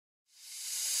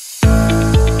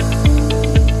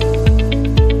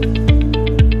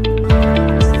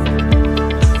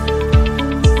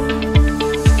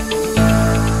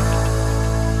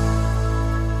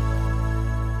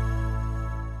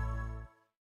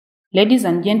Ladies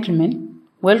and gentlemen,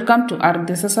 welcome to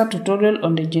Ardhisasa tutorial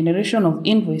on the generation of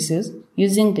invoices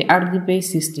using the Ardhipay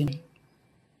system.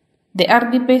 The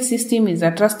Ardhipay system is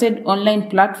a trusted online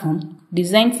platform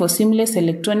designed for seamless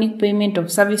electronic payment of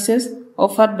services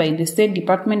offered by the State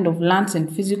Department of Lands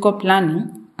and Physical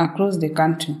Planning across the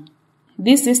country.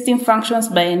 This system functions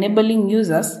by enabling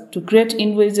users to create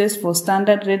invoices for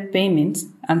standard rate payments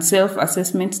and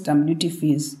self-assessment stamp duty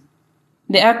fees.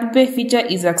 The Ardhipay feature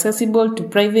is accessible to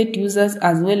private users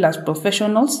as well as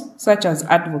professionals such as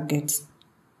advocates.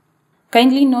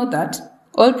 Kindly note that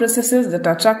all processes that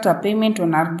attract a payment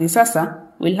on Ardhisasa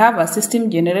will have a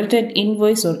system-generated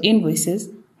invoice or invoices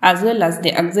as well as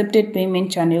the accepted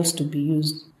payment channels to be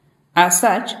used. As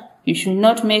such, you should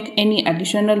not make any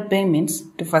additional payments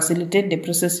to facilitate the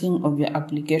processing of your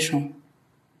application.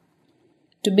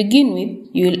 To begin with,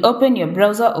 you will open your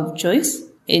browser of choice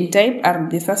and type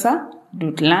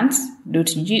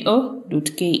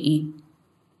ardhisasa.lands.go.ke.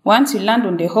 Once you land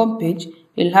on the home page,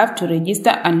 you'll have to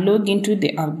register and log into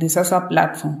the Ardhisasa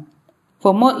platform.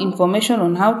 For more information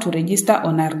on how to register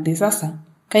on Ardhisasa,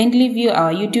 kindly view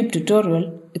our YouTube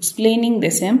tutorial explaining the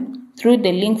same through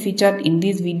the link featured in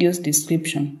this video's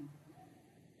description.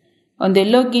 On the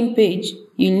login page,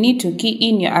 you'll need to key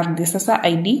in your Ardhisasa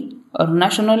ID or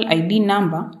national ID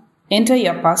number, enter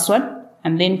your password,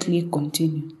 and then click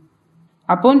Continue.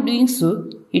 Upon doing so,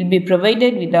 you'll be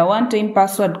provided with a one-time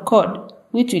password code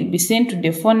which will be sent to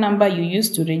the phone number you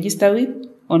used to register with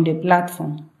on the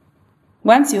platform.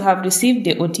 Once you have received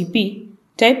the OTP,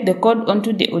 type the code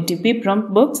onto the OTP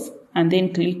prompt box and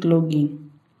then click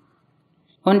Login.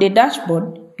 On the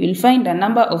dashboard, you'll find a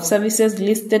number of services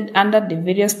listed under the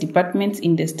various departments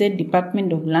in the State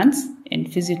Department of Lands and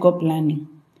Physical Planning.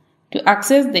 To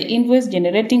access the invoice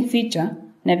generating feature,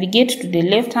 navigate to the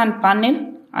left-hand panel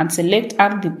and select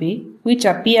Ardhipay, which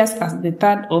appears as the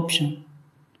third option.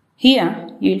 Here,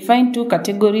 you will find two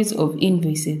categories of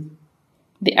invoices: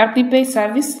 the Ardhipay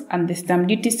service and the stamp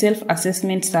duty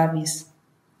self-assessment service.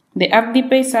 The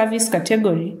Ardhipay service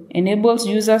category enables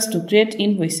users to create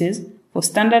invoices for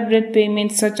standard rate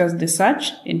payments such as the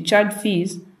search and charge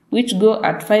fees, which go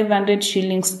at 500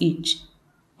 shillings each.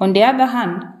 On the other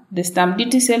hand, the stamp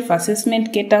duty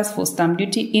self-assessment caters for stamp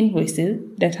duty invoices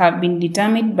that have been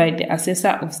determined by the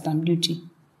assessor of stamp duty.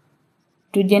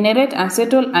 To generate and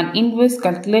settle an invoice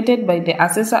calculated by the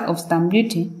assessor of stamp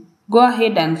duty, go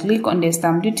ahead and click on the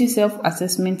stamp duty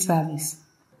self-assessment service.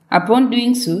 Upon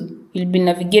doing so, you'll be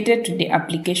navigated to the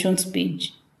applications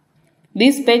page.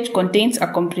 This page contains a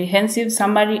comprehensive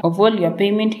summary of all your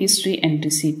payment history and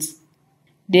receipts.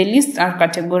 The lists are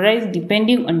categorized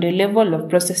depending on the level of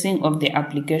processing of the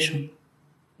application.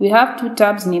 We have two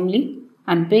tabs, namely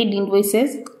Unpaid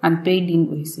Invoices and Paid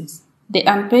Invoices. The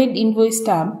Unpaid Invoice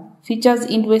tab features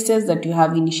invoices that you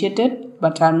have initiated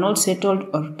but are not settled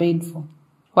or paid for,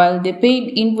 while the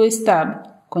Paid Invoice tab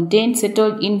contains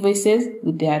settled invoices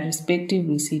with their respective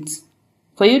receipts.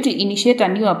 For you to initiate a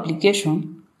new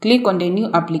application, click on the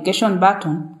New Application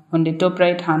button on the top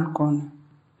right-hand corner.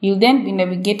 You'll then be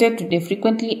navigated to the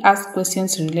frequently asked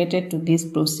questions related to this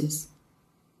process.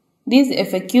 These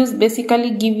FAQs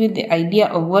basically give you the idea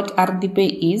of what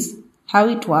Ardhipay is, how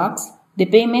it works, the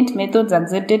payment methods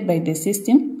accepted by the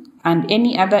system, and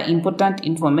any other important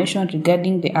information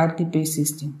regarding the Ardhipay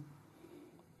system.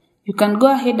 You can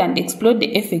go ahead and explore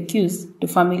the FAQs to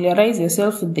familiarize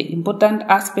yourself with the important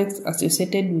aspects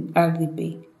associated with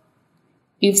Ardhipay.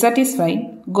 If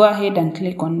satisfied, go ahead and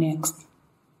click on Next.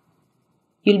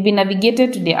 You'll be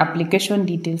navigated to the application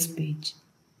details page.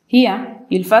 Here,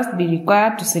 you'll first be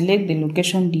required to select the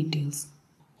location details.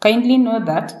 Kindly note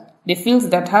that the fields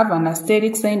that have an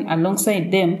asterisk sign alongside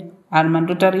them are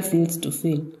mandatory fields to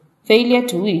fill, failure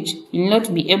to which you'll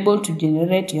not be able to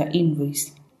generate your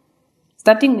invoice.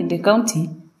 Starting with the county,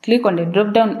 click on the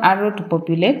drop-down arrow to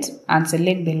populate and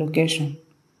select the location.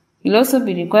 You'll also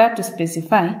be required to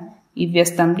specify if your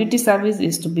stamp duty service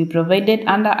is to be provided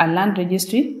under a land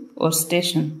registry or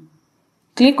station.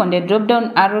 Click on the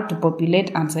drop-down arrow to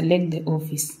populate and select the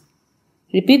office.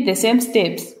 Repeat the same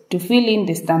steps to fill in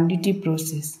the stamp duty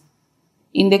process.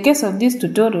 In the case of this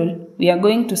tutorial, we are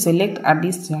going to select a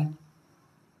discharge.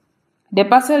 The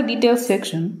parcel details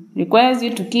section requires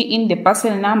you to key in the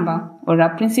parcel number or a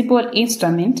principal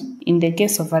instrument in the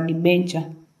case of a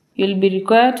debenture. You will be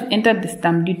required to enter the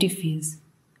stamp duty fees.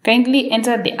 Kindly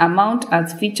enter the amount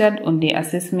as featured on the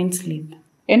assessment slip.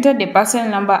 Enter the parcel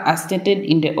number as stated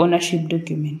in the ownership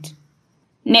document.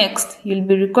 Next, you'll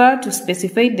be required to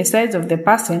specify the size of the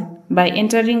parcel by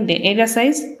entering the area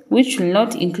size, which will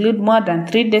not include more than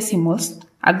 3 decimals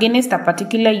against a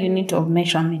particular unit of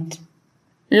measurement.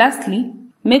 Lastly,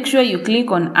 make sure you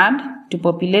click on Add to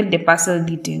populate the parcel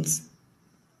details.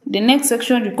 The next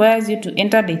section requires you to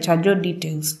enter the charger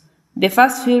details. The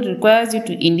first field requires you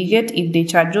to indicate if the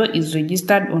charger is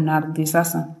registered on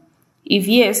Ardhisasa. If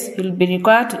yes, you'll be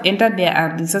required to enter their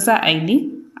Ardhisasa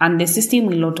ID and the system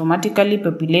will automatically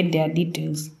populate their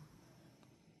details.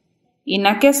 In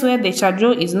a case where the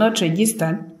charger is not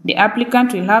registered, the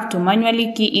applicant will have to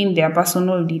manually key in their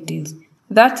personal details.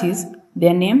 That is,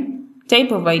 their name,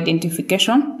 type of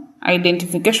identification,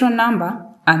 identification number,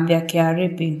 and their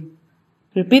KRA PIN.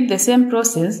 Repeat the same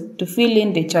process to fill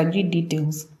in the chargee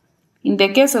details. In the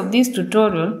case of this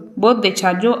tutorial, both the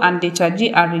charger and the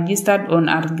chargee are registered on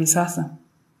Ardhisasa.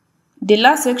 The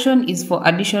last section is for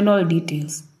additional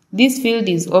details. This field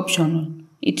is optional.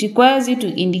 It requires you to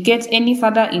indicate any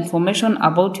further information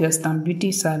about your stamp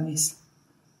duty service.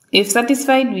 If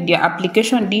satisfied with your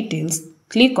application details,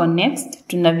 click on Next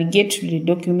to navigate to the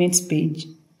Documents page.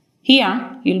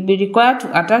 Here, you'll be required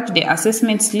to attach the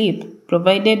assessment slip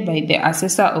provided by the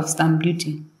assessor of stamp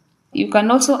duty. You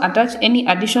can also attach any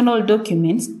additional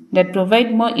documents that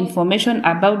provide more information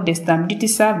about the stamp duty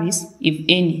service, if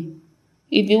any.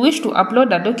 If you wish to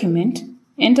upload a document,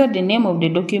 enter the name of the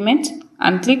document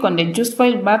and click on the Choose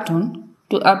File button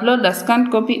to upload a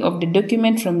scanned copy of the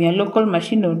document from your local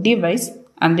machine or device,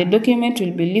 and the document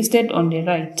will be listed on the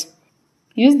right.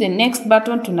 Use the Next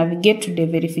button to navigate to the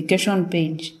verification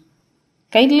page.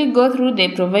 Kindly go through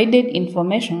the provided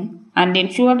information and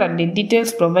ensure that the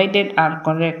details provided are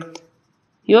correct.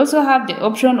 You also have the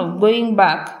option of going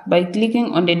back by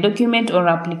clicking on the document or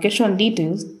application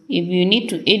details if you need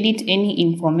to edit any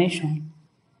information.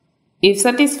 If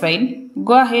satisfied,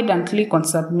 go ahead and click on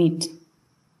Submit.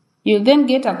 You'll then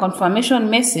get a confirmation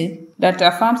message that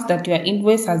affirms that your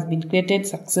invoice has been created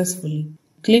successfully.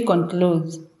 Click on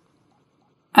Close.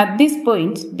 At this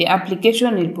point, the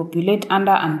application will populate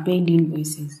under Unpaid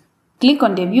Invoices. Click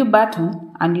on the View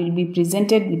button and you'll be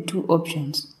presented with two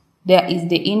options. There is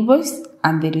the invoice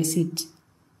and the receipt.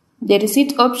 The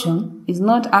receipt option is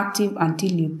not active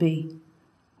until you pay.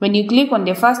 When you click on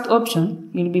the first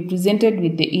option, you'll be presented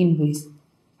with the invoice.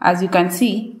 As you can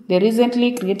see, the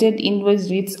recently created invoice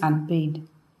reads Unpaid.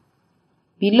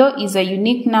 Below is a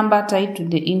unique number tied to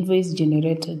the invoice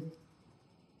generated.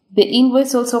 The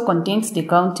invoice also contains the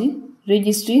county,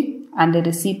 registry, and the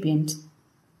recipient.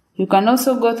 You can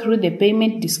also go through the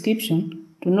payment description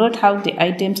to note how the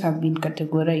items have been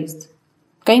categorized.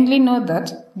 Kindly note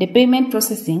that the payment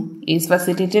processing is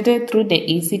facilitated through the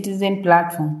eCitizen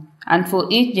platform, and for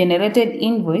each generated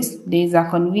invoice, there is a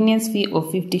convenience fee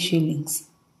of 50 shillings.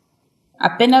 A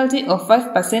penalty of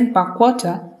 5% per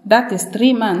quarter, that is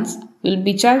 3 months, will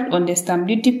be charged on the stamp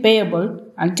duty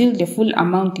payable until the full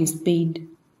amount is paid.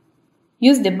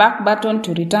 Use the back button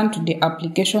to return to the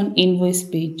application invoice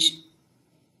page.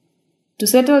 To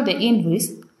settle the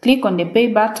invoice, click on the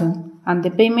Pay button and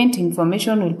the payment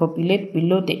information will populate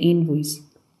below the invoice.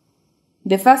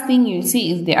 The first thing you'll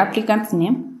see is the applicant's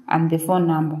name and the phone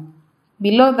number.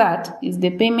 Below that is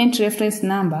the payment reference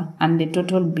number and the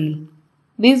total bill.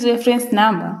 This reference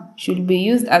number should be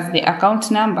used as the account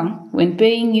number when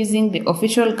paying using the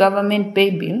official government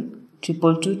pay bill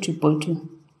 22222.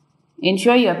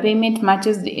 Ensure your payment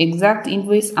matches the exact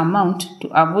invoice amount to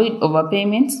avoid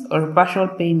overpayments or partial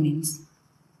payments.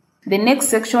 The next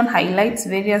section highlights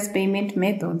various payment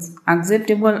methods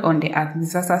acceptable on the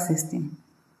Ardhisasa system.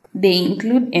 They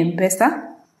include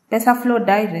M-Pesa, PesaFlow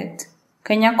Direct,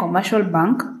 Kenya Commercial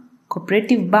Bank,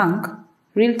 Cooperative Bank,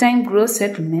 Real-Time Gross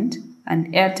Settlement,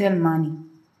 and Airtel Money.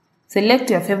 Select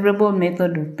your favorable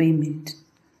method of payment.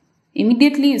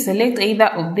 Immediately you select either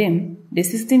of them, the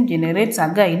system generates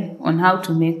a guide on how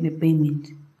to make the payment.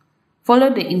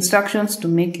 Follow the instructions to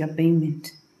make your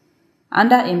payment.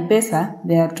 Under M-Pesa,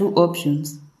 there are two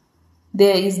options.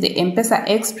 There is the M-Pesa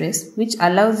Express, which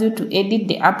allows you to edit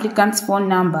the applicant's phone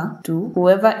number to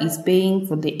whoever is paying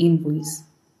for the invoice.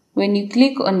 When you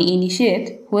click on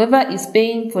Initiate, whoever is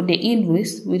paying for the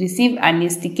invoice will receive an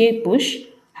STK push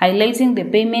highlighting the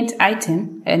payment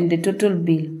item and the total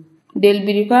bill. They will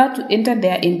be required to enter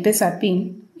their M-Pesa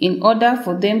PIN in order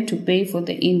for them to pay for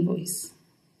the invoice.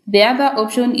 The other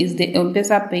option is the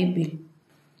M-Pesa Pay Bill.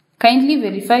 Kindly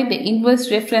verify the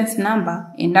invoice reference number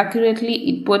and accurately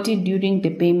input it during the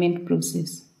payment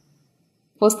process.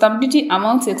 For stamp duty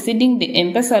amounts exceeding the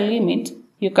M-Pesa limit,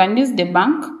 you can use the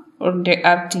bank or the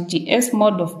RTGS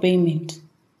mode of payment.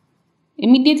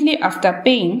 Immediately after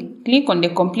paying, click on the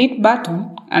Complete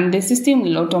button and the system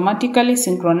will automatically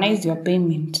synchronize your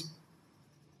payment.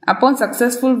 Upon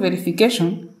successful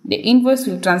verification, the invoice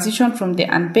will transition from the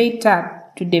Unpaid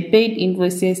tab to the Paid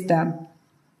Invoices tab.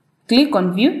 Click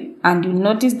on View and you'll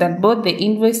notice that both the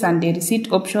invoice and the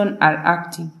receipt option are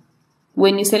active.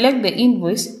 When you select the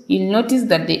invoice, you'll notice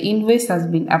that the invoice has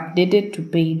been updated to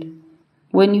paid.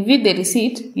 When you view the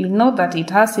receipt, you'll know that it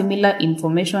has similar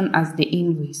information as the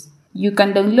invoice. You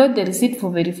can download the receipt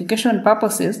for verification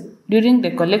purposes during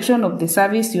the collection of the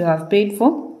service you have paid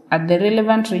for at the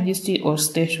relevant registry or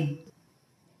station.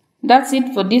 That's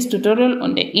it for this tutorial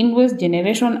on the invoice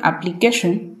generation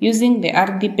application using the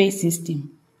Ardhipay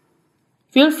system.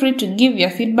 Feel free to give your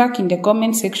feedback in the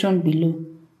comment section below.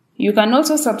 You can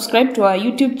also subscribe to our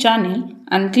YouTube channel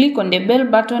and click on the bell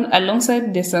button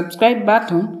alongside the subscribe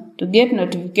button to get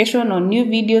notification on new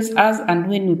videos as and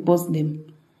when we post them.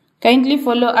 Kindly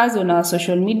follow us on our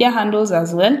social media handles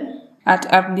as well at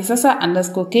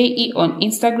Ardhisasa_KE on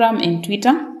Instagram and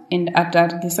Twitter and at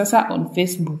Ardhisasa on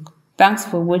Facebook. Thanks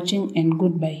for watching and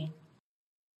goodbye.